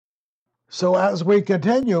So as we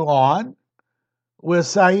continue on, we're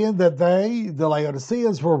saying that the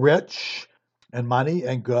Laodiceans, were rich in money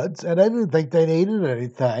and goods, and they didn't think they needed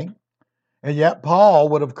anything. And yet Paul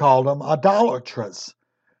would have called them idolatrous.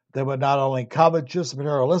 They were not only covetous,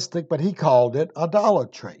 materialistic, but he called it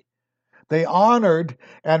idolatry. They honored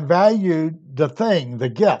and valued the thing, the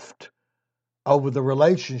gift, over the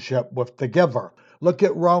relationship with the giver. Look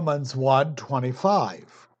at Romans 1:25.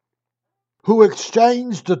 Who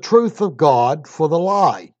exchanged the truth of God for the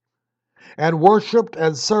lie, and worshipped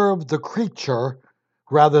and served the creature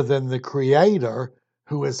rather than the Creator,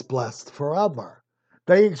 who is blessed forever.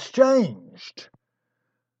 They exchanged.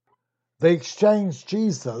 They exchanged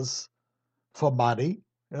Jesus for money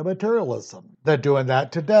and materialism. They're doing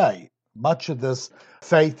that today. Much of this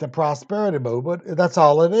faith and prosperity movement, that's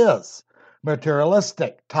all it is.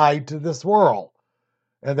 Materialistic, tied to this world.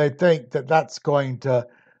 And they think that that's going to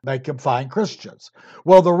make them fine Christians.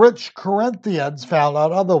 Well, the rich Corinthians found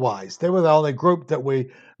out otherwise. They were the only group that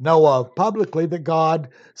we know of publicly that God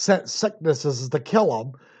sent sicknesses to kill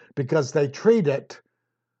them because they treated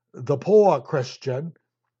the poor Christian,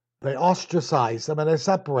 they ostracized them and they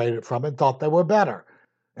separated from him, thought they were better.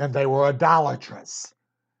 And they were idolatrous.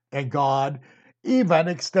 And God even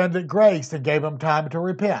extended grace and gave them time to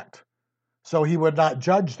repent, so he would not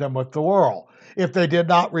judge them with the world. If they did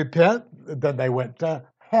not repent, then they went to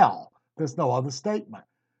hell. There's no other statement.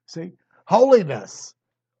 See? Holiness.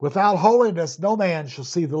 Without holiness, no man shall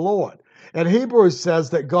see the Lord. And Hebrews says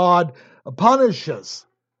that God punishes,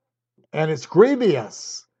 and it's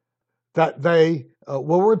grievous that they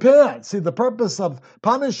will repent. See, the purpose of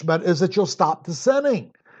punishment is that you'll stop the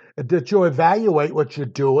sinning, that you'll evaluate what you're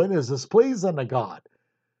doing. Is this pleasing to God?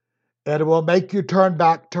 And it will make you turn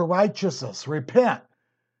back to righteousness, repent.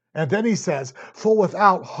 And then he says, for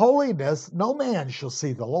without holiness, no man shall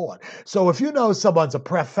see the Lord. So if you know someone's a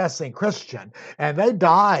professing Christian and they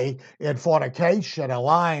die in fornication and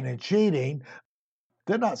lying and cheating,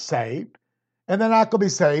 they're not saved. And they're not going to be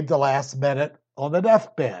saved the last minute on the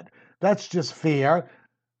deathbed. That's just fear.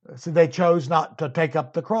 So they chose not to take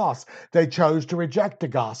up the cross. They chose to reject the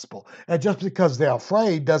gospel. And just because they're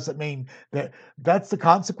afraid doesn't mean that that's the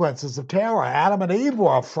consequences of terror. Adam and Eve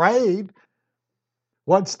were afraid.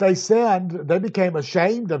 Once they sinned, they became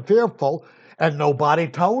ashamed and fearful, and nobody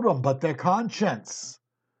told them but their conscience.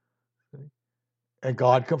 And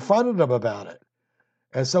God confronted them about it.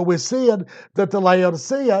 And so we're seeing that the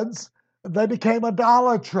Laodiceans, they became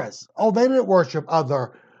idolatrous. Oh, they didn't worship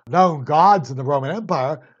other known gods in the Roman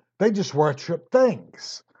Empire. They just worshiped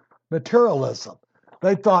things, materialism.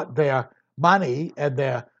 They thought their money and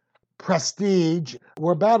their prestige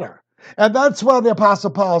were better. And that's why the Apostle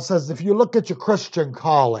Paul says, if you look at your Christian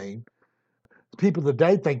calling, people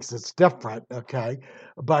today thinks it's different, okay?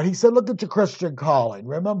 But he said, look at your Christian calling.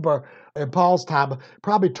 Remember, in Paul's time,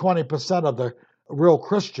 probably 20% of the real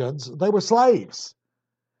Christians, they were slaves.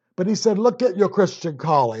 But he said, look at your Christian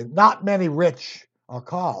calling. Not many rich are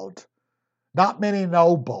called. Not many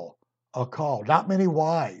noble are called. Not many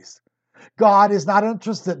wise. God is not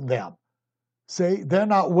interested in them. See, they're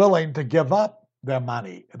not willing to give up their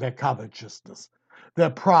money, their covetousness, their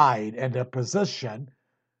pride, and their position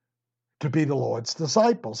to be the Lord's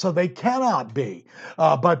disciples. So they cannot be.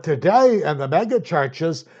 But today in the mega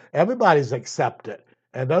churches, everybody's accepted.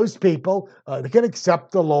 And those people, they can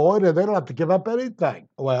accept the Lord and they don't have to give up anything.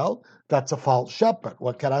 Well, that's a false shepherd.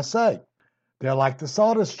 What can I say? They're like the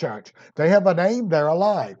Sardis church. They have a name, they're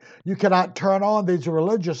alive. You cannot turn on these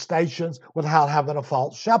religious stations without having a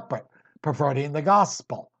false shepherd perverting the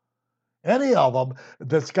gospel. Any of them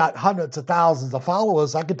that's got hundreds of thousands of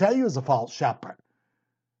followers, I can tell you is a false shepherd.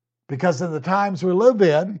 Because in the times we live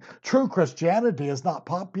in, true Christianity is not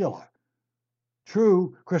popular.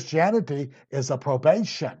 True Christianity is a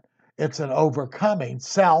probation. It's an overcoming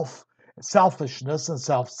selfishness and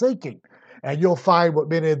self-seeking. And you'll find what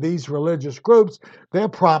many of these religious groups, they're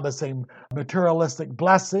promising materialistic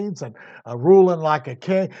blessings and ruling like a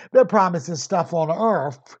king. They're promising stuff on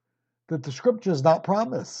earth that the scripture is not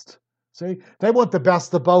promised. See, they want the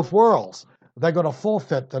best of both worlds. They're going to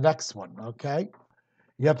forfeit the next one, okay?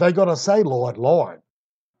 Yet they're going to say, Lord, Lord.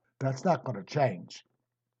 That's not going to change.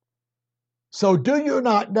 So do you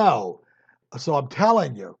not know? So I'm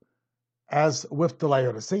telling you, as with the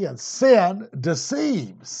Laodiceans, sin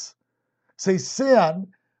deceives. See, sin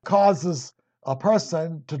causes a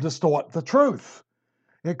person to distort the truth.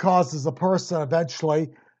 It causes a person eventually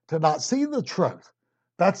to not see the truth.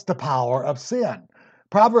 That's the power of sin.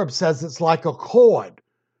 Proverbs says it's like a cord.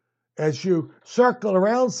 As you circle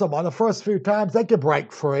around someone, the first few times they can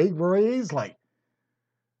break free very easily.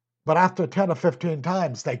 But after 10 or 15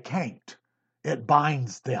 times, they can't. It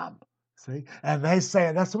binds them. See? And they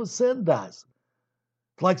say that's what sin does.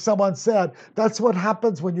 Like someone said, that's what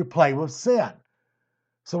happens when you play with sin.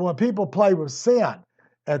 So when people play with sin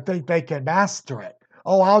and think they can master it,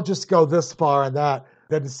 oh, I'll just go this far and that,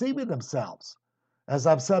 they're deceiving themselves. As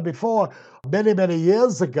I've said before, many, many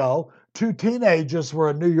years ago, two teenagers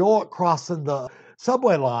were in New York crossing the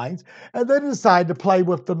subway lines, and they decided to play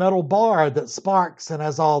with the metal bar that sparks and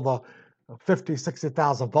has all the 50,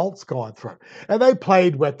 60,000 volts going through. And they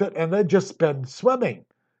played with it, and they'd just been swimming,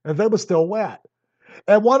 and they were still wet.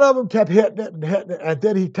 And one of them kept hitting it, and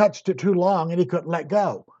then he touched it too long, and he couldn't let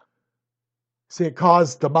go. See, it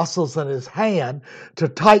caused the muscles in his hand to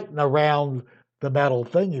tighten around the metal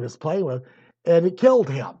thing he was playing with, and it killed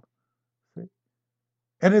him.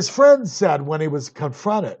 And his friend said when he was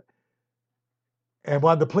confronted, and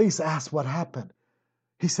when the police asked what happened,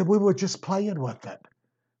 he said, we were just playing with it.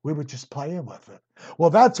 We were just playing with it.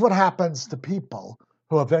 Well, that's what happens to people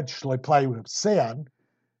who eventually play with sin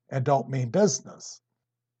and don't mean business.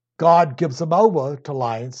 God gives them over to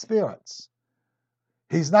lying spirits.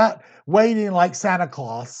 He's not waiting like Santa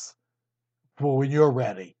Claus for when you're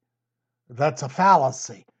ready. That's a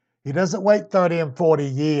fallacy. He doesn't wait 30 and 40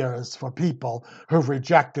 years for people who've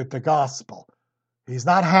rejected the gospel. He's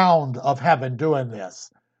not hound of heaven doing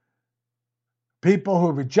this. People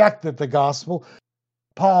who rejected the gospel,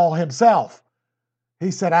 Paul himself,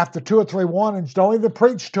 he said after 2 or 3 warnings, don't even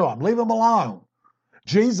preach to them. Leave them alone.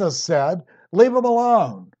 Jesus said, leave them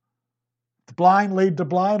alone. The blind lead the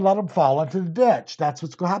blind, let them fall into the ditch. That's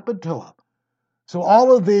what's going to happen to them. So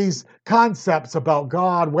all of these concepts about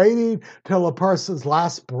God waiting till a person's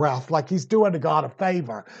last breath, like he's doing to God a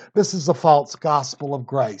favor, this is a false gospel of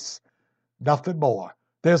grace. Nothing more.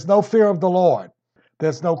 There's no fear of the Lord.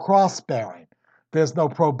 There's no cross-bearing. There's no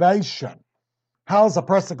probation. How is a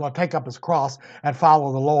person going to take up his cross and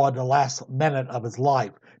follow the Lord the last minute of his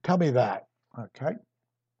life? Tell me that. Okay.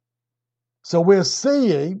 So we're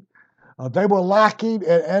seeing they were lacking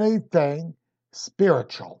in anything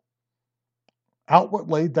spiritual.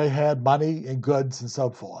 Outwardly, they had money and goods and so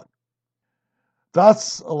forth.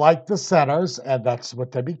 Thus, like the sinners, and that's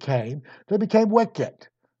what they became wicked,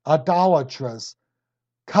 idolatrous,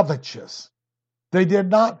 covetous. They did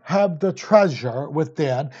not have the treasure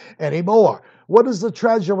within anymore. What is the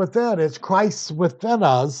treasure within? It's Christ within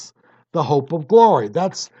us, the hope of glory.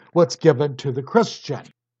 That's what's given to the Christian.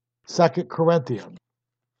 2 Corinthians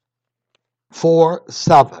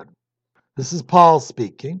 4:7. This is Paul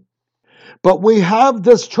speaking. But we have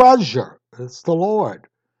this treasure, it's the Lord,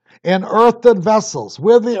 in earthen vessels.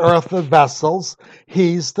 We're the earthen vessels,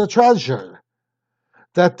 he's the treasure,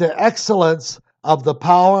 that the excellence of the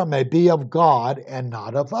power may be of God and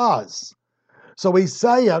not of us. So he's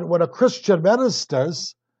saying when a Christian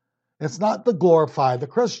ministers, it's not to glorify the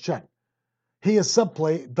Christian. He is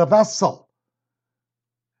simply the vessel.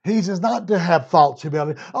 He is not to have false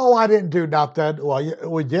humility. Oh, I didn't do nothing. Well,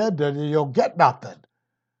 we did, and you'll get nothing.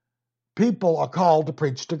 People are called to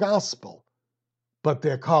preach the gospel, but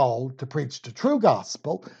they're called to preach the true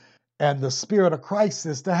gospel, and the Spirit of Christ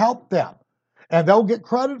is to help them. And they'll get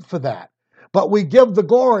credit for that. But we give the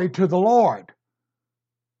glory to the Lord.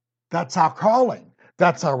 That's our calling.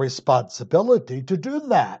 That's our responsibility to do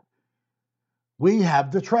that. We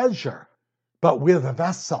have the treasure, but we're the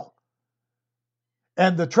vessel.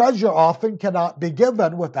 And the treasure often cannot be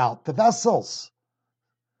given without the vessels.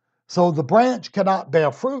 So the branch cannot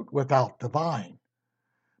bear fruit without the vine.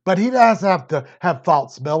 But he doesn't have to have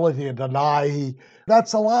false humility and deny.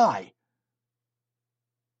 That's a lie.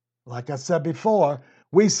 Like I said before,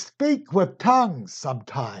 we speak with tongues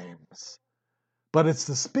sometimes, but it's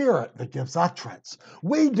the Spirit that gives utterance.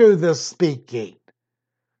 We do this speaking.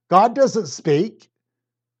 God doesn't speak.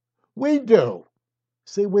 We do.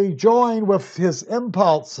 See, we join with his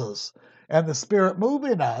impulses and the Spirit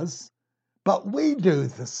moving us, but we do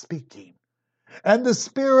the speaking. And the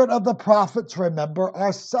spirit of the prophets, remember,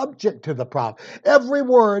 are subject to the prophet. Every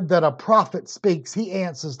word that a prophet speaks, he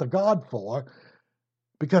answers to God for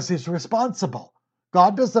because he's responsible.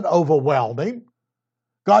 God doesn't overwhelm him.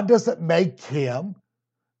 God doesn't make him.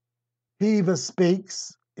 He either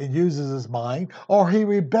speaks and uses his mind, or he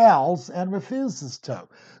rebels and refuses to.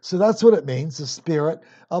 So that's what it means. The spirit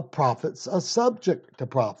of prophets are subject to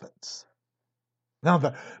prophets.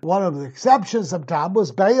 Now, one of the exceptions sometimes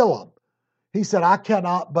was Balaam. He said, I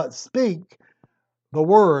cannot but speak the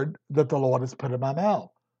word that the Lord has put in my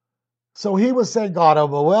mouth. So he was saying, God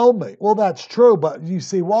overwhelmed me. Well, that's true, but you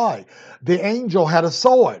see why. The angel had a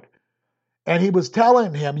sword, and he was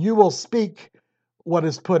telling him, you will speak what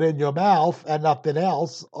is put in your mouth and nothing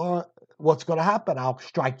else, or what's going to happen? I'll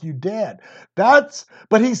strike you dead. But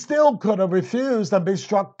he still could have refused and be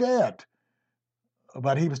struck dead.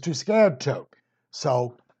 but he was too scared to.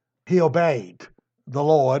 So he obeyed the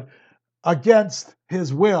Lord against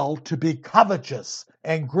his will to be covetous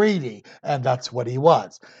and greedy, and that's what he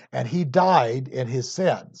was. And he died in his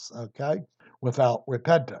sins, okay, without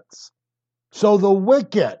repentance. So the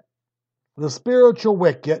wicked, the spiritual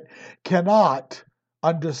wicked, cannot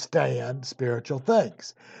understand spiritual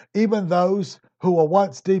things. Even those who were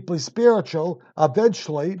once deeply spiritual,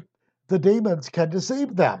 eventually the demons can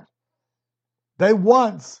deceive them. They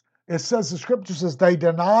once, it says, the scripture says, they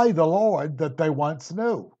deny the Lord that they once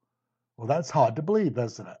knew. Well, that's hard to believe,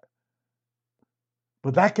 isn't it?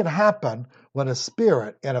 But that can happen when a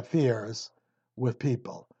spirit interferes with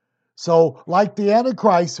people. So, like the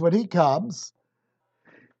Antichrist, when he comes,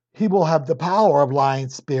 he will have the power of lying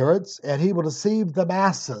spirits, and he will deceive the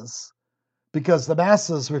masses because the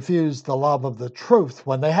masses refused the love of the truth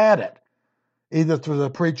when they had it, either through the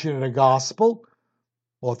preaching of the gospel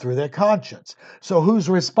or through their conscience. So who's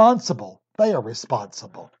responsible? They are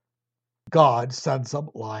responsible. God sends them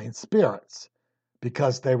lying spirits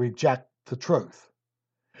because they reject the truth.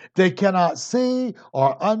 They cannot see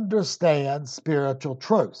or understand spiritual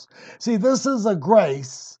truths. See, this is a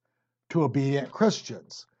grace to obedient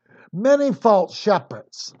Christians. Many false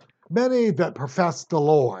shepherds, many that profess the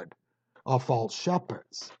Lord, are false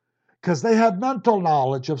shepherds because they have mental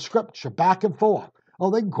knowledge of Scripture back and forth.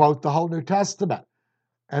 Oh, they can quote the whole New Testament,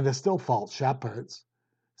 and they're still false shepherds,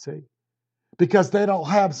 see? Because they don't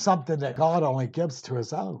have something that God only gives to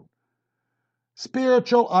his own.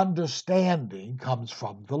 Spiritual understanding comes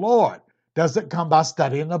from the Lord. Does it come by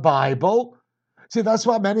studying the Bible? See, that's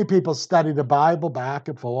why many people study the Bible back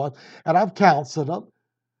and forth, and I've counseled them,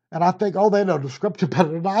 and I think, oh, they know the Scripture better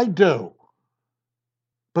than I do.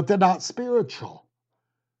 But they're not spiritual.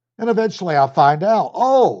 And eventually I'll find out,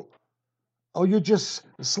 oh, you're just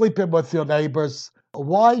sleeping with your neighbor's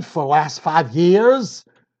wife for the last 5 years?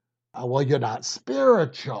 Well, you're not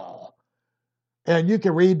spiritual. And you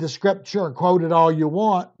can read the Scripture and quote it all you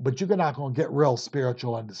want, but you're not going to get real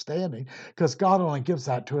spiritual understanding because God only gives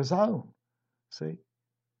that to his own. See?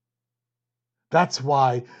 That's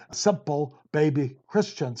why simple baby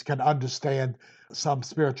Christians can understand some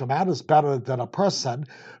spiritual matters better than a person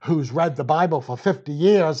who's read the Bible for 50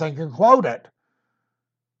 years and can quote it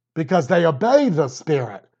because they obey the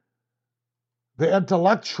Spirit. The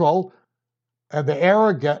intellectual and the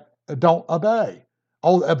arrogant don't obey.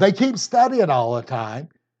 Oh, they keep studying all the time,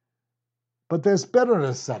 but there's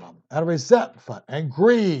bitterness in them, and resentment, and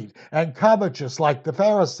greed, and covetous, like the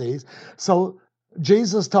Pharisees. So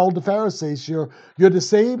Jesus told the Pharisees, you're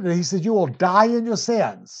deceived, and he said, you will die in your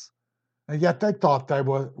sins. And yet they thought they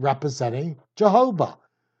were representing Jehovah.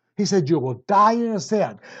 He said, you will die in your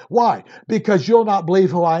sin. Why? Because you'll not believe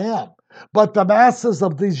who I am. But the masses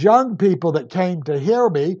of these young people that came to hear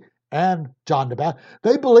me, and John the Baptist,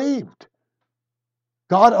 they believed.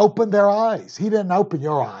 God opened their eyes. He didn't open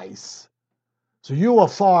your eyes. So you were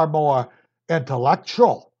far more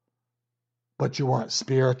intellectual, but you weren't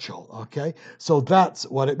spiritual, okay? So that's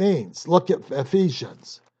what it means. Look at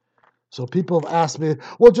Ephesians. So people have asked me,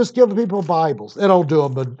 well, just give the people Bibles. It'll do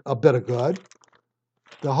them a bit of good.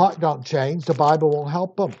 The heart don't change. The Bible won't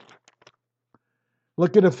help them.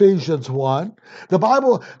 Look at Ephesians 1.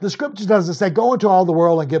 The Scripture doesn't say, go into all the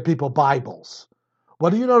world and give people Bibles. Well,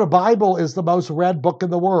 do you know the Bible is the most read book in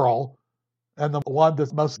the world and the one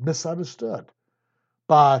that's most misunderstood?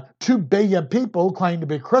 By 2 billion people who claim to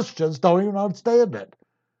be Christians don't even understand it.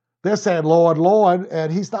 They're saying, Lord, Lord,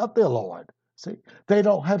 and he's not their Lord. See, they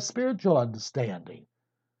don't have spiritual understanding.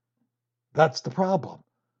 That's the problem.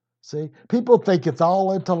 See, people think it's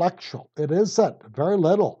all intellectual. It isn't, very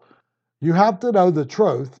little. You have to know the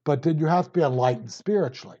truth, but then you have to be enlightened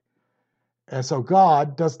spiritually. And so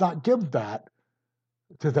God does not give that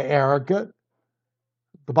to the arrogant.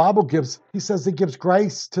 The Bible he says he gives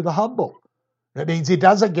grace to the humble. It means he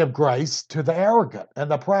doesn't give grace to the arrogant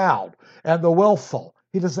and the proud and the willful.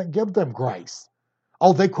 He doesn't give them grace.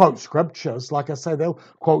 Oh, they quote scriptures. Like I say, they'll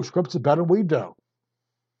quote scriptures better than we do.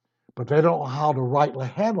 But they don't know how to rightly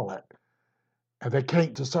handle it. And they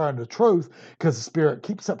can't discern the truth because the Spirit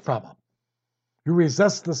keeps it from them. You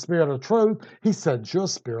resist the Spirit of truth, he sends you a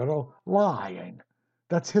spirit of lying.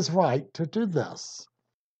 That's his right to do this.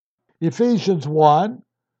 Ephesians 1,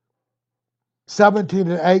 17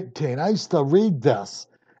 and 18. I used to read this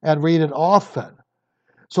and read it often.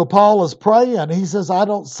 So Paul is praying. He says, I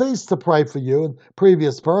don't cease to pray for you in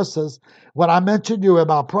previous verses when I mention you in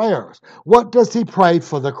my prayers. What does he pray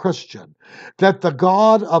for the Christian? That the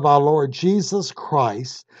God of our Lord Jesus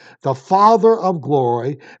Christ, the Father of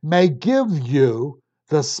glory, may give you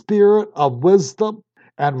the spirit of wisdom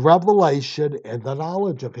and revelation in the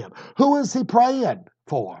knowledge of him. Who is he praying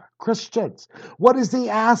for? Christians. What is he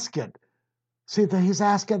asking? See, that he's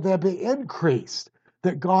asking there be increased,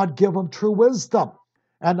 that God give them true wisdom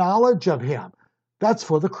and knowledge of him. That's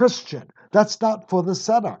for the Christian. That's not for the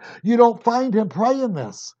sinner. You don't find him praying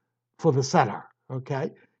this for the sinner,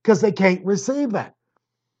 okay? Because they can't receive it.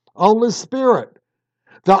 Only Spirit.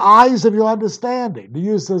 The eyes of your understanding. To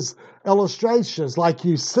use this illustrations, like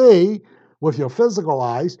you see with your physical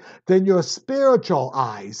eyes, then your spiritual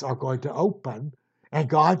eyes are going to open, and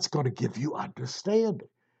God's going to give you understanding.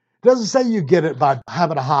 It doesn't say you get it by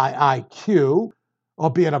having a high IQ or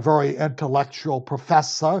being a very intellectual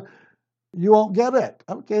professor. You won't get it.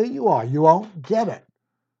 Okay, you are. You won't get it.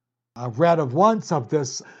 I've read once of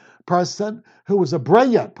this person who was a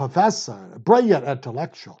brilliant professor, a brilliant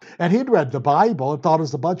intellectual, and he'd read the Bible and thought it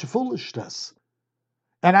was a bunch of foolishness.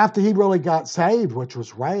 And after he really got saved, which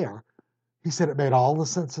was rare, he said it made all the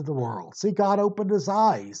sense in the world. See, God opened his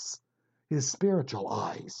eyes, his spiritual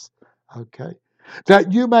eyes, okay?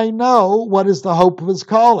 That you may know what is the hope of his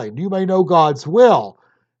calling. You may know God's will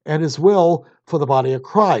and his will for the body of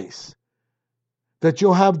Christ. That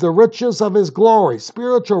you'll have the riches of his glory,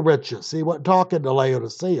 spiritual riches. He wasn't talking to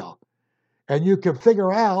Laodicea. And you can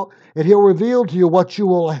figure out, and he'll reveal to you what you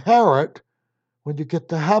will inherit when you get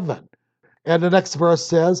to heaven. And the next verse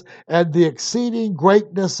says, and the exceeding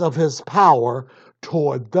greatness of his power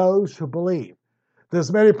toward those who believe.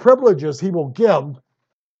 There's many privileges he will give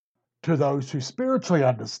to those who spiritually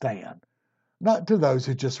understand, not to those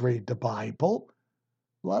who just read the Bible.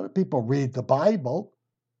 A lot of people read the Bible.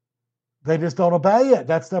 They just don't obey it.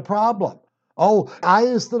 That's their problem. Oh, I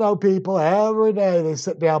used to know people every day, they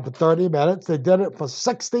sit down for 30 minutes. They did it for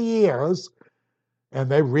 60 years, and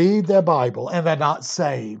they read their Bible, and they're not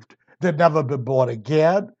saved. They've never been born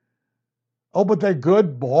again. Oh, but they're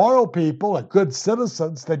good moral people and good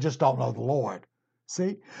citizens. They just don't know the Lord.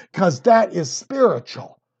 See? Because that is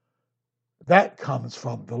spiritual. That comes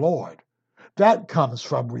from the Lord. That comes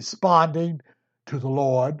from responding to the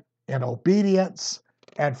Lord in obedience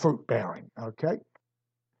and fruit bearing. Okay?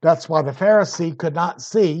 That's why the Pharisee could not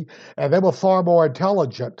see, and they were far more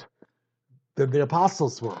intelligent than the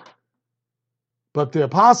apostles were. But the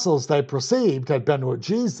apostles, they perceived, had been with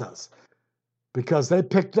Jesus because they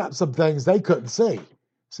picked up some things they couldn't see.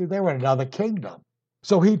 See, they were in another kingdom.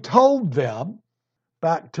 So he told them,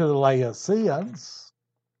 back to the Laodiceans,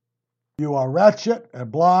 you are wretched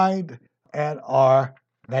and blind and are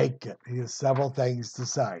naked. He has several things to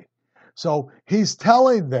say. So he's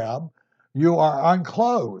telling them, you are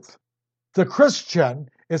unclothed. The Christian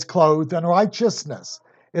is clothed in righteousness.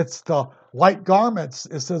 It's the white garments.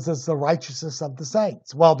 It says it's the righteousness of the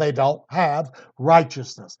saints. Well, they don't have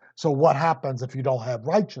righteousness. So what happens if you don't have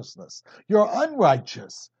righteousness? You're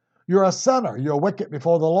unrighteous. You're a sinner. You're wicked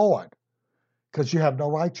before the Lord because you have no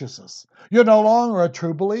righteousness. You're no longer a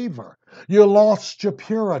true believer. You lost your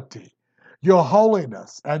purity, your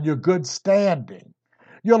holiness, and your good standing.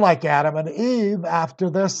 You're like Adam and Eve after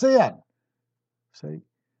their sin. See?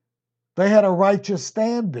 They had a righteous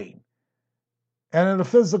standing. And in the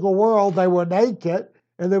physical world, they were naked,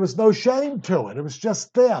 and there was no shame to it. It was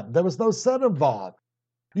just them. There was no sin involved.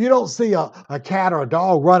 You don't see a cat or a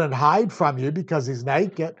dog run and hide from you because he's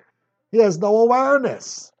naked. He has no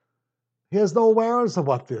awareness. He has no awareness of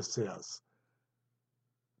what this is.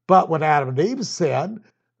 But when Adam and Eve sinned,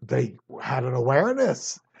 they had an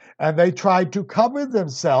awareness, and they tried to cover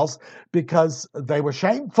themselves because they were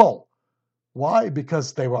shameful. Why?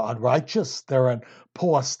 Because they were unrighteous. They're in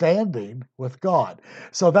poor standing with God.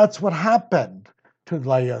 So that's what happened to the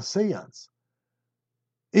Laodiceans.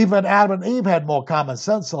 Even Adam and Eve had more common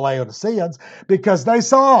sense than Laodiceans because they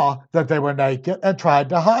saw that they were naked and tried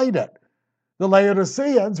to hide it. The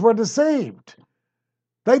Laodiceans were deceived.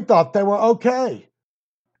 They thought they were okay.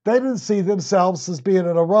 They didn't see themselves as being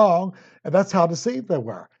in the wrong, and that's how deceived they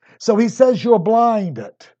were. So he says you're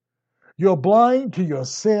blinded. You're blind to your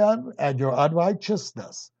sin and your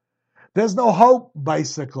unrighteousness. There's no hope,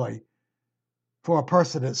 basically, for a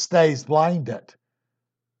person that stays blinded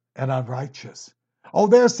and unrighteous. Oh,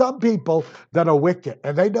 there's some people that are wicked,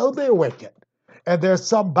 and they know they're wicked. And there's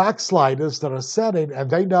some backsliders that are sinning, and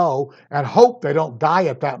they know and hope they don't die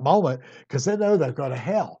at that moment because they know they're going to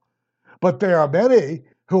hell. But there are many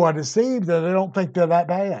who are deceived and they don't think they're that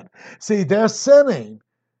bad. See, they're sinning.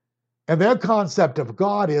 And their concept of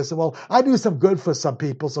God is, well, I do some good for some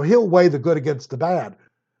people, so he'll weigh the good against the bad.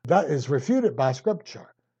 That is refuted by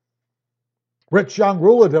Scripture. Rich young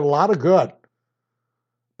ruler did a lot of good,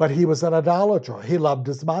 but he was an idolater. He loved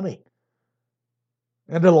his money.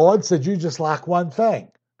 And the Lord said, you just lack one thing.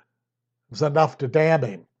 It was enough to damn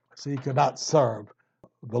him, so he could not serve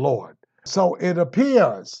the Lord. So it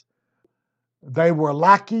appears they were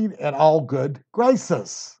lacking in all good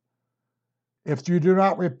graces. If you do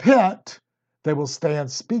not repent, they will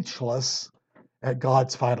stand speechless at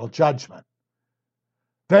God's final judgment.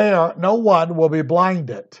 There, no one will be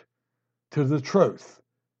blinded to the truth,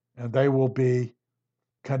 and they will be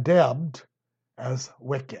condemned as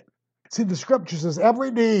wicked. See, the scripture says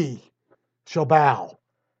every knee shall bow.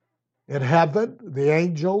 In heaven, the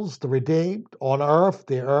angels, the redeemed; on earth,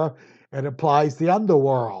 the earth. It implies the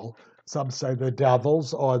underworld. Some say the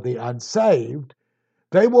devils or the unsaved.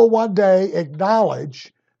 They will one day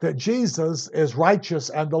acknowledge that Jesus is righteous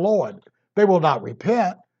and the Lord. They will not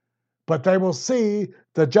repent, but they will see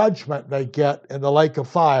the judgment they get in the lake of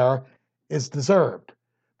fire is deserved.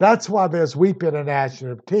 That's why there's weeping and gnashing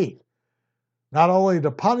of teeth. Not only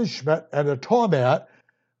the punishment and the torment,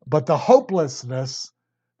 but the hopelessness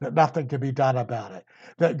that nothing can be done about it.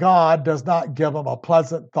 That God does not give them a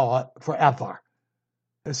pleasant thought forever.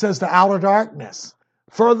 It says the outer darkness,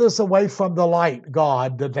 furthest away from the light,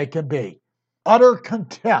 God, that they can be. Utter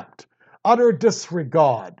contempt, utter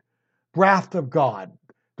disregard, wrath of God.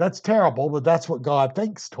 That's terrible, but that's what God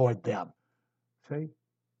thinks toward them. See?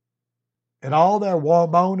 And all their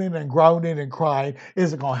moaning and groaning and crying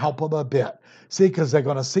isn't going to help them a bit. See, because they're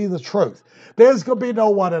going to see the truth. There's going to be no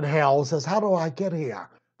one in hell who says, how do I get here?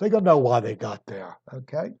 They're going to know why they got there,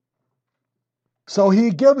 okay? So he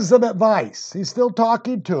gives them advice. He's still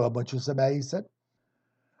talking to them, which is amazing.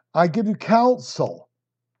 I give you counsel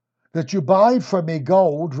that you buy from me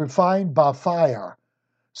gold refined by fire,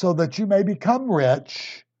 so that you may become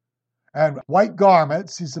rich, and white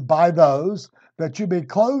garments, he said, buy those, that you may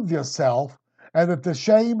clothe yourself, and that the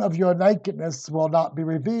shame of your nakedness will not be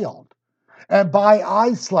revealed. And buy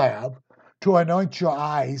eye salve to anoint your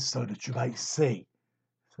eyes so that you might see.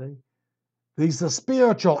 See? These are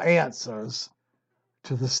spiritual answers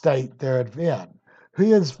to the state they're in.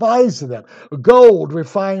 He advises them. Gold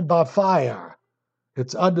refined by fire.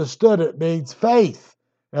 It's understood it means faith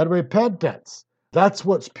and repentance. That's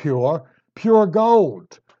what's pure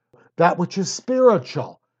gold. That which is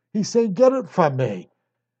spiritual. He's saying, get it from me.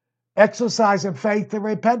 Exercising faith and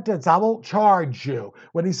repentance. I won't charge you.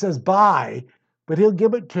 When he says buy, but he'll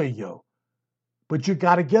give it to you. But you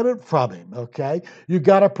got to get it from him, okay? You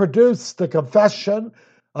got to produce the confession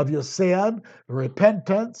of your sin, the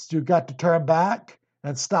repentance. You got to turn back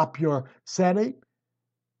and stop your sinning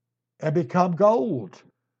and become gold.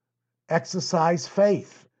 Exercise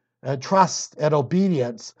faith and trust and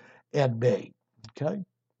obedience in me, okay?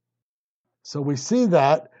 So we see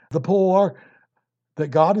that the poor that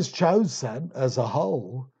God has chosen as a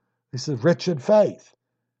whole, he says, rich in faith.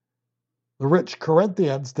 The rich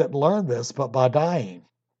Corinthians didn't learn this but by dying.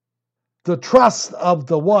 The trust of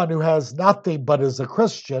the one who has nothing but is a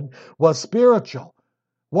Christian was spiritual.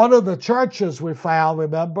 One of the churches we found,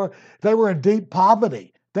 remember, they were in deep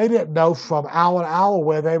poverty. They didn't know from hour to hour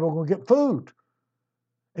where they were going to get food.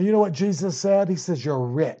 And you know what Jesus said? He says, you're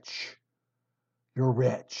rich. You're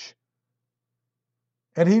rich.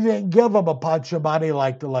 And he didn't give them a bunch of money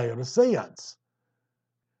like the Laodiceans.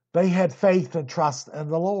 They had faith and trust in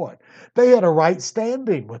the Lord. They had a right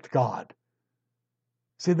standing with God.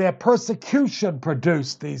 See, their persecution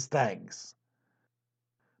produced these things.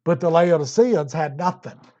 But the Laodiceans had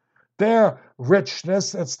nothing. Their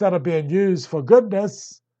richness, instead of being used for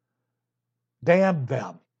goodness, damned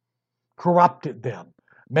them, corrupted them,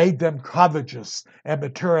 made them covetous and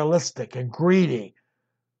materialistic and greedy.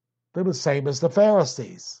 They're the same as the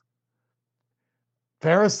Pharisees.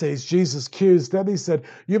 Pharisees, Jesus accused them. He said,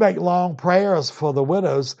 you make long prayers for the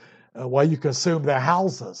widows while you consume their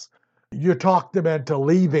houses. You talk them into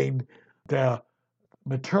leaving their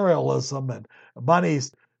materialism and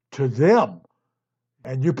monies to them.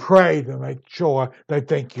 And you pray to make sure they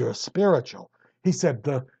think you're spiritual. He said,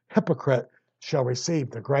 the hypocrite shall receive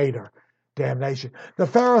the greater damnation. The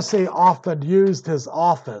Pharisee often used his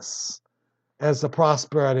office, as the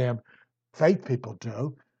prosperity and faith people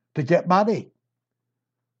do, to get money.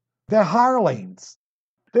 They're hirelings.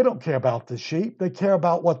 They don't care about the sheep. They care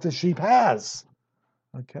about what the sheep has.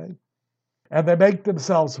 Okay? And they make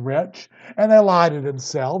themselves rich, and they lie to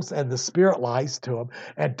themselves, and the Spirit lies to them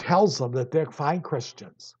and tells them that they're fine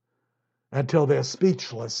Christians until they're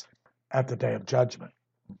speechless at the day of judgment.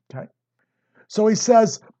 Okay? So he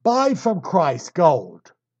says, buy from Christ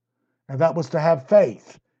gold. And that was to have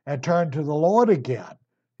faith and turn to the Lord again.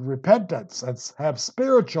 Repentance and have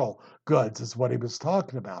spiritual goods is what he was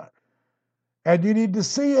talking about. And you need to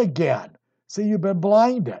see again. See, you've been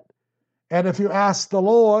blinded. And if you ask the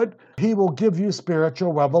Lord, he will give you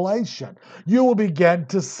spiritual revelation. You will begin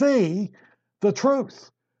to see the truth.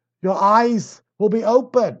 Your eyes will be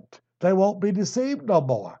opened. They won't be deceived no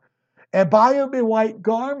more. And buy of me white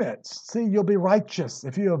garments. See, you'll be righteous.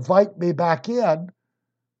 If you invite me back in,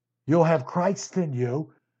 you'll have Christ in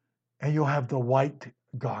you, and you'll have the white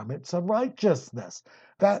garments of righteousness.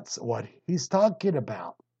 That's what he's talking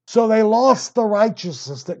about. So they lost the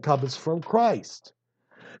righteousness that comes from Christ.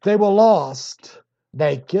 They were lost,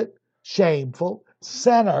 naked, shameful,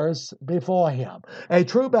 sinners before him. A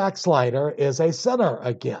true backslider is a sinner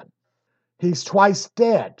again. He's twice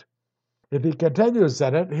dead. If he continues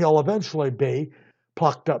in it, he'll eventually be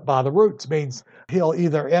plucked up by the roots. Means he'll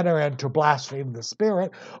either enter into blaspheme the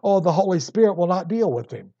Spirit, or the Holy Spirit will not deal with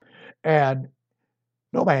him. And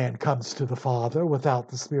no man comes to the Father without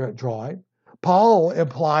the Spirit drawing. Paul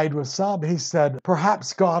implied with some, he said,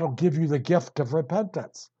 perhaps God will give you the gift of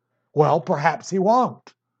repentance. Well, perhaps he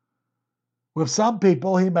won't. With some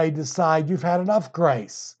people, he may decide, you've had enough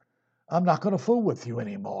grace. I'm not going to fool with you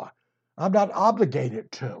anymore. I'm not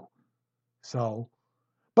obligated to. So,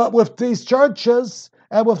 but with these churches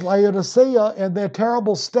and with Laodicea in their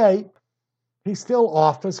terrible state, he still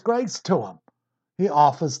offers grace to them. He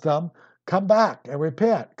offers them, come back and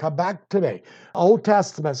repent. Come back to me. Old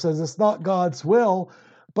Testament says it's not God's will,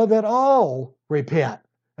 but that all repent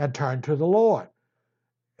and turn to the Lord.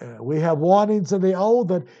 We have warnings in the Old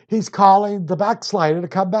that he's calling the backslider to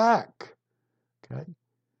come back. Okay,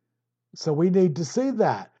 so we need to see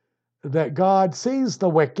that God sees the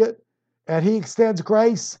wicked, and he extends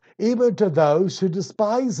grace even to those who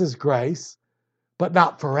despise his grace, but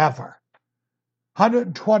not forever.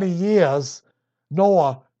 120 years,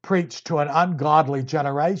 Noah preached to an ungodly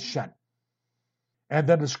generation. And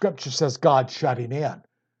then the scripture says God shut him in.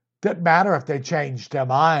 Didn't matter if they changed their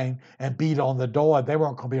mind and beat on the door, they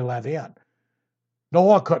weren't going to be let in.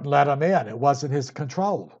 Noah couldn't let them in. It wasn't his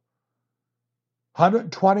control.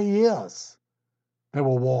 120 years, they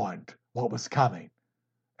were warned what was coming.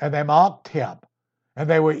 And they mocked him. And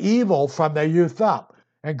they were evil from their youth up.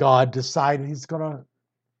 And God decided he's going to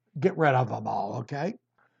get rid of them all, okay?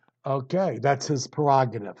 Okay, that's his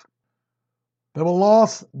prerogative. They were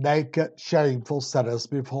lost, naked, shameful sinners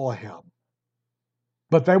before him.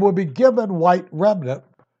 But they will be given white remnant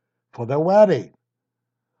for their wedding,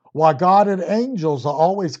 while God and angels are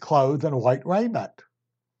always clothed in white raiment.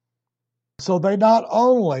 So they not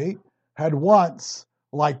only had once,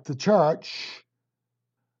 like the church,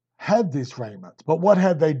 had these raiments, but what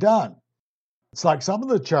had they done? It's like some of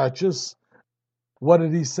the churches, what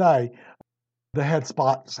did he say? They had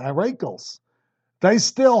spots and wrinkles. They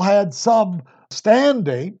still had some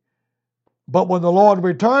standing, but when the Lord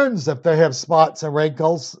returns, if they have spots and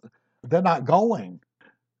wrinkles, they're not going.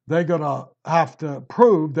 They're going to have to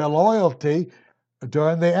prove their loyalty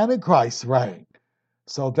during the Antichrist reign.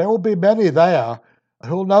 So there will be many there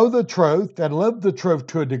who'll know the truth and live the truth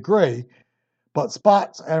to a degree, but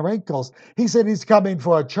spots and wrinkles. He said he's coming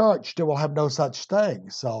for a church that will have no such thing.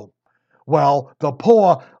 So, well, the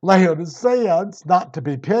poor Laodiceans, not to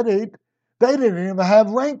be pitied, they didn't even have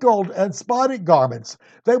wrinkled and spotted garments.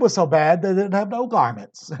 They were so bad they didn't have no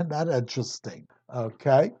garments. Isn't that interesting?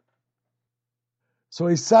 Okay. So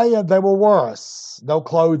he's saying they were worse. No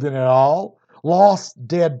clothing at all. Lost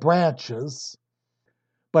dead branches.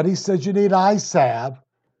 But he says you need eye salve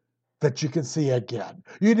that you can see again.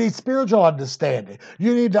 You need spiritual understanding.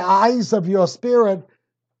 You need the eyes of your spirit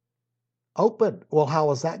open. Well, how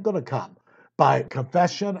is that going to come? By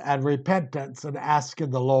confession and repentance and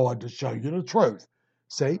asking the Lord to show you the truth.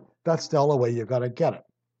 See, that's the only way you're going to get it.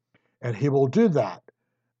 And he will do that.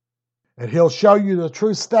 And he'll show you the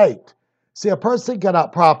true state. See, a person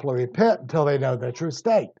cannot properly repent until they know their true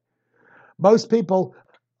state. Most people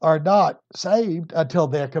are not saved until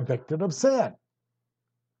they're convicted of sin.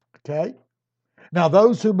 Okay? Now,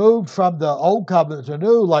 those who moved from the old covenant to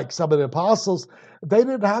new, like some of the apostles, they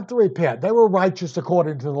didn't have to repent. They were righteous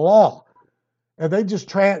according to the law. And they just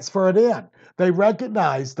transferred in. They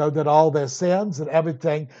recognized, though, that all their sins and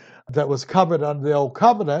everything that was covered under the old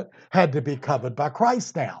covenant had to be covered by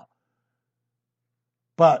Christ now.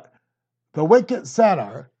 But the wicked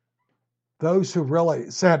sinner, those who really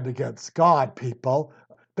sinned against God, people,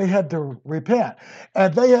 they had to repent.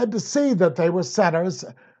 And they had to see that they were sinners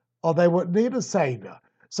or they wouldn't need a Savior.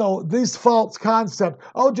 So these false concepts,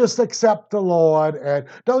 oh, just accept the Lord, and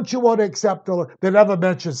don't you want to accept the Lord? They never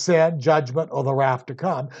mention sin, judgment, or the wrath to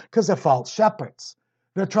come because they're false shepherds.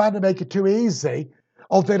 They're trying to make it too easy.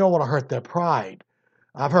 Oh, they don't want to hurt their pride.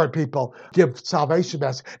 I've heard people give salvation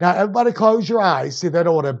message. Now, everybody close your eyes. See, they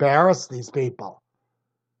don't want to embarrass these people.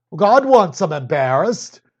 Well, God wants them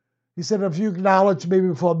embarrassed. He said, if you acknowledge me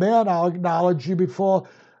before men, I'll acknowledge you before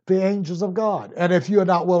the angels of God. And if you're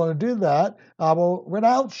not willing to do that, I will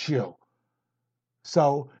renounce you.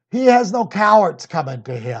 So he has no cowards coming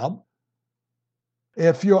to him.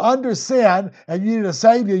 If you're under sin and you need a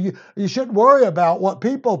Savior, you shouldn't worry about what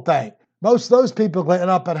people think. Most of those people end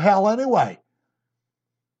up in hell anyway.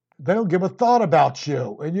 They don't give a thought about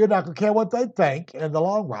you, and you're not going to care what they think in the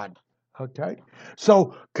long run. Okay?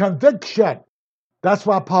 So, conviction. That's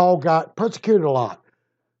why Paul got persecuted a lot.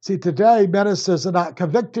 See, today, ministers are not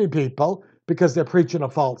convicting people because they're preaching a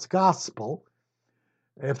false gospel.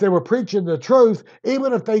 If they were preaching the truth,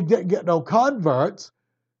 even if they didn't get no converts,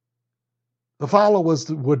 the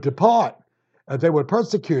followers would depart and they would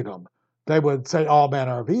persecute them. They would say all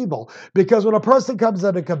manner of evil. Because when a person comes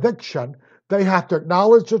into conviction, they have to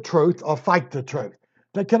acknowledge the truth or fight the truth.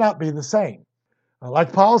 They cannot be the same.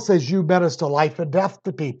 Like Paul says, you minister life and death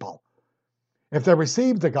to people. If they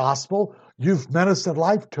receive the gospel, you've ministered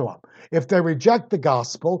life to them. If they reject the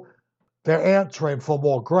gospel, they're answering for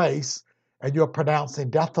more grace and you're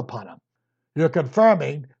pronouncing death upon them. You're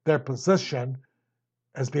confirming their position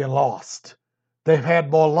as being lost. They've had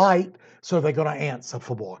more light, so they're going to answer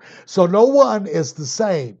for more. So no one is the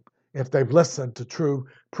same if they've listened to true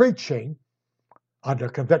preaching under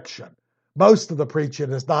conviction. Most of the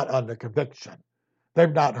preaching is not under conviction.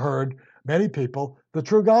 They've not heard, many people, the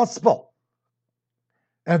true gospel.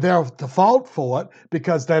 And they're at fault for it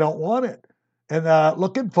because they don't want it and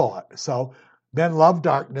looking for it. So men love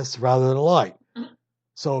darkness rather than light.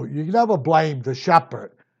 So you never blame the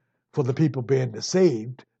shepherd for the people being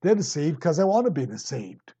deceived. They're deceived because they want to be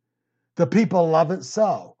deceived. The people love it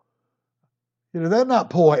so. They're not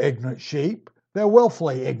poor, ignorant sheep. They're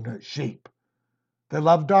willfully ignorant sheep. They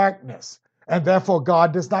love darkness. And therefore,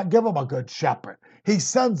 God does not give them a good shepherd. He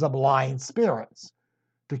sends them lying spirits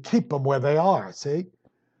to keep them where they are, see?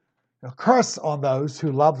 A curse on those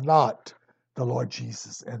who love not the Lord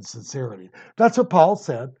Jesus in sincerity. That's what Paul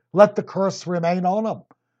said. Let the curse remain on them.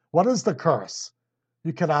 What is the curse?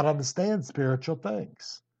 You cannot understand spiritual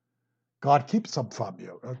things. God keeps them from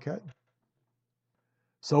you, okay?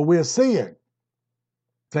 So we're seeing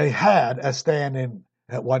they had a stand-in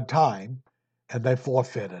at one time, and they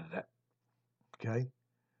forfeited it, okay?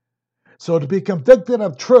 So to be convicted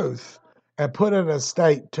of truth and put in a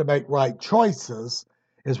state to make right choices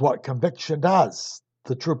is what conviction does,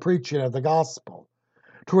 the true preaching of the gospel.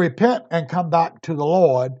 To repent and come back to the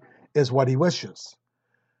Lord is what he wishes.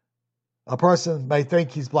 A person may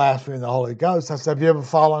think he's blaspheming the Holy Ghost. I said, have you ever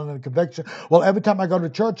fallen into conviction? Well, every time I go to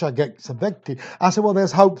church, I get convicted. I said, well,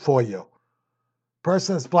 there's hope for you. A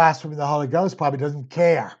person that's blaspheming the Holy Ghost probably doesn't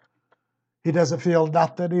care. He doesn't feel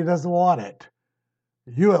nothing. He doesn't want it.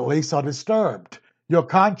 You at least are disturbed. Your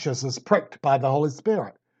conscience is pricked by the Holy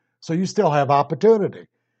Spirit. So you still have opportunity.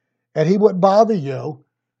 And he wouldn't bother you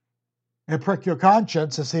and prick your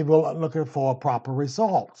conscience as he will looking for proper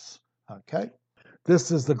results. Okay?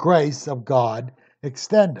 This is the grace of God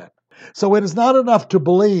extended. So it is not enough to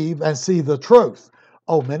believe and see the truth.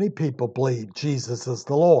 Oh, many people believe Jesus is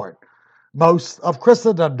the Lord. Most of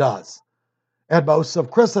Christendom does. And most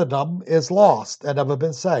of Christendom is lost and never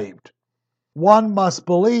been saved. One must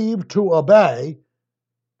believe to obey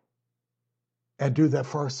and do their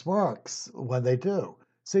first works when they do.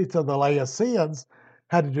 See, so the Laodiceans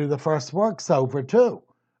had to do the first works over too,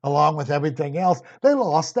 along with everything else. They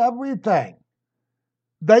lost everything.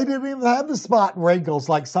 They didn't even have the spot and wrinkles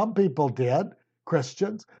like some people did,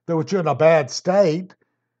 Christians. They were in a bad state.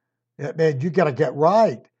 It meant you got to get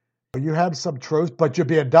right. You have some truth, but you're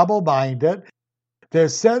being double-minded.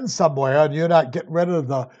 There's sin somewhere, and you're not getting rid of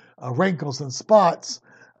the wrinkles and spots.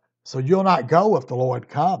 So you'll not go if the Lord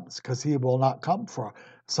comes, because he will not come for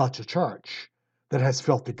such a church that has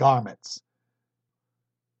filthy garments.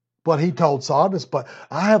 But he told Sardis, but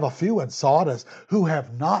I have a few in Sardis who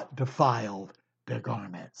have not defiled their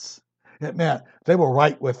garments. It meant they were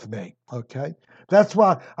right with me, okay? That's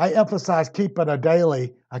why I emphasize keeping a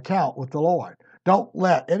daily account with the Lord. Don't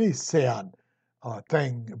let any sin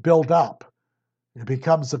thing build up. It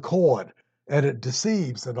becomes a cord, and it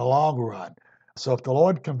deceives in the long run. So if the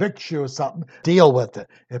Lord convicts you of something, deal with it.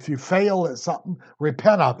 If you fail at something,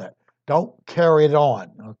 repent of it. Don't carry it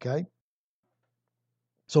on, okay?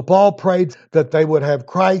 So Paul prayed that they would have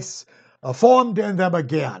Christ formed in them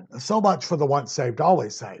again. So much for the once saved,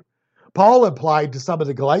 always saved. Paul implied to some of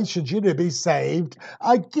the Galatians, you need to be saved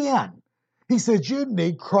again. He said, you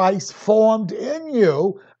need Christ formed in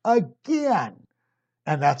you again.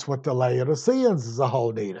 And that's what the Laodiceans as a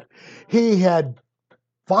whole needed. He had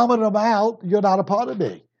vomited them out. You're not a part of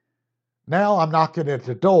me. Now I'm knocking at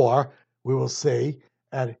the door. We will see.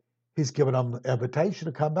 And he's given them the invitation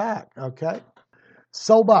to come back. Okay?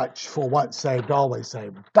 So much for once saved, always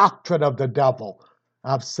saved. Doctrine of the devil.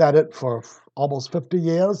 I've said it for almost 50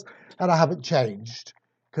 years, and I haven't changed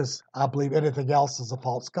because I believe anything else is a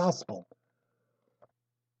false gospel.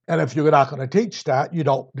 And if you're not going to teach that, you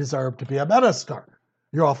don't deserve to be a minister.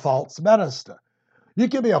 You're a false minister. You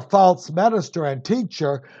can be a false minister and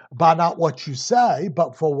teacher by not what you say,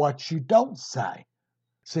 but for what you don't say.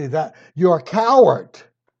 See that? You're a coward.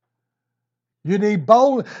 You need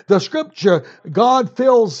bold. The scripture, God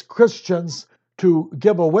fills Christians to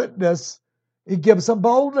give a witness. He gives them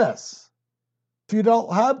boldness. If you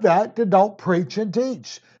don't have that, then don't preach and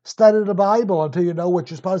teach. Study the Bible until you know what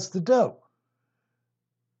you're supposed to do.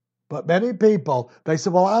 But many people, they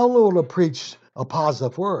say, well, I only want to preach a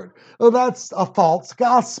positive word. Well, that's a false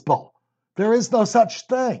gospel. There is no such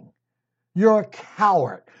thing. You're a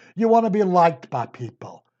coward. You want to be liked by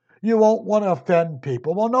people. You won't want to offend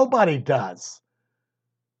people. Well, nobody does.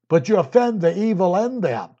 But you offend the evil in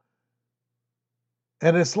them.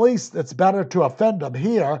 And at least it's better to offend them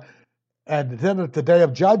here, and then at the day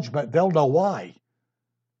of judgment, they'll know why.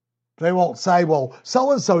 They won't say, well,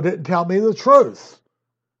 so-and-so didn't tell me the truth.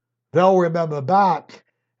 They'll remember back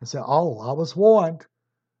and say, oh, I was warned.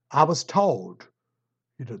 I was told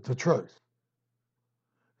the truth.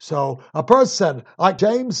 So a person, like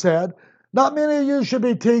James said, not many of you should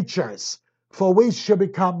be teachers, for we should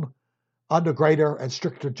become under greater and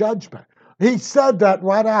stricter judgment. He said that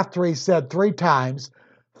right after he said 3 times,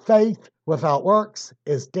 faith without works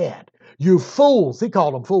is dead. You fools, he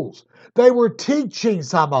called them fools. They were teaching,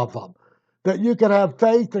 some of them, that you could have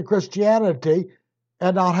faith in Christianity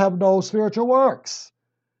and not have no spiritual works.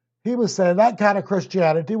 He was saying that kind of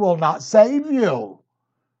Christianity will not save you.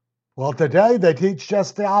 Well, today they teach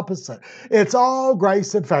just the opposite. It's all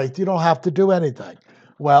grace and faith. You don't have to do anything.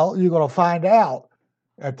 Well, you're going to find out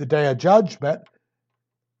at the day of judgment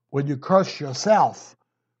when you curse yourself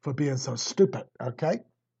for being so stupid, okay?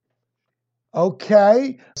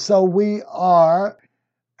 Okay, so we are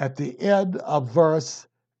at the end of verse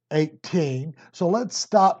 18. So let's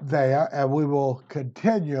stop there and we will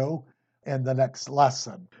continue in the next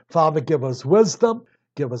lesson. Father, give us wisdom,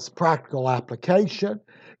 give us practical application,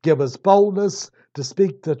 give us boldness to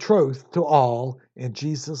speak the truth to all. In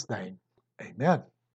Jesus' name, amen.